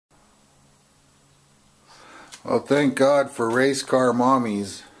Well, thank God for race car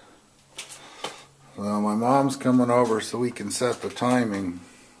mommies. My mom's coming over so we can set the timing,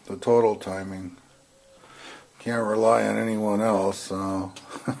 the total timing. Can't rely on anyone else, so.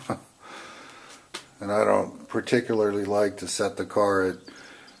 And I don't particularly like to set the car at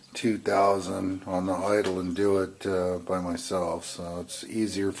 2,000 on the idle and do it by myself, so it's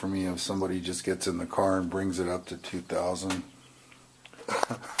easier for me if somebody just gets in the car and brings it up to 2,000.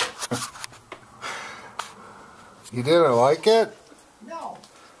 You didn't like it? No.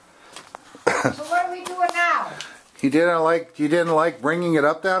 So what are we doing now? You didn't like bringing it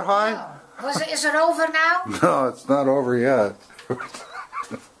up that high? No. Is it over now? No, it's not over yet.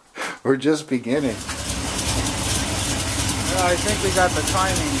 We're just beginning. Yeah, I think we got the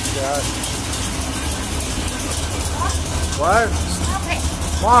timing set. What? Stop it.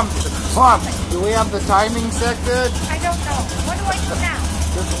 Mom, do we have the timing set good? I don't know. What do I do now?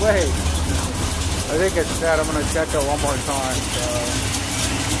 Just wait. I think it's set. I'm going to check it one more time. So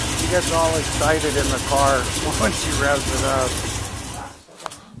she gets all excited in the car when she revs it up.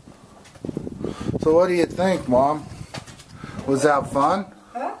 So what do you think, Mom? Was that fun?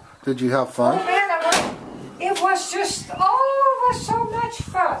 Huh? Did you have fun? Oh man, it was just, it was so much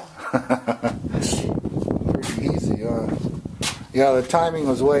fun. Pretty easy, huh? Yeah, the timing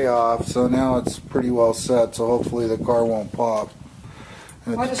was way off, so now it's pretty well set, so hopefully the car won't pop.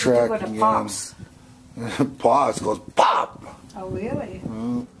 What does it do when it pops? Pops, goes pop! Oh really?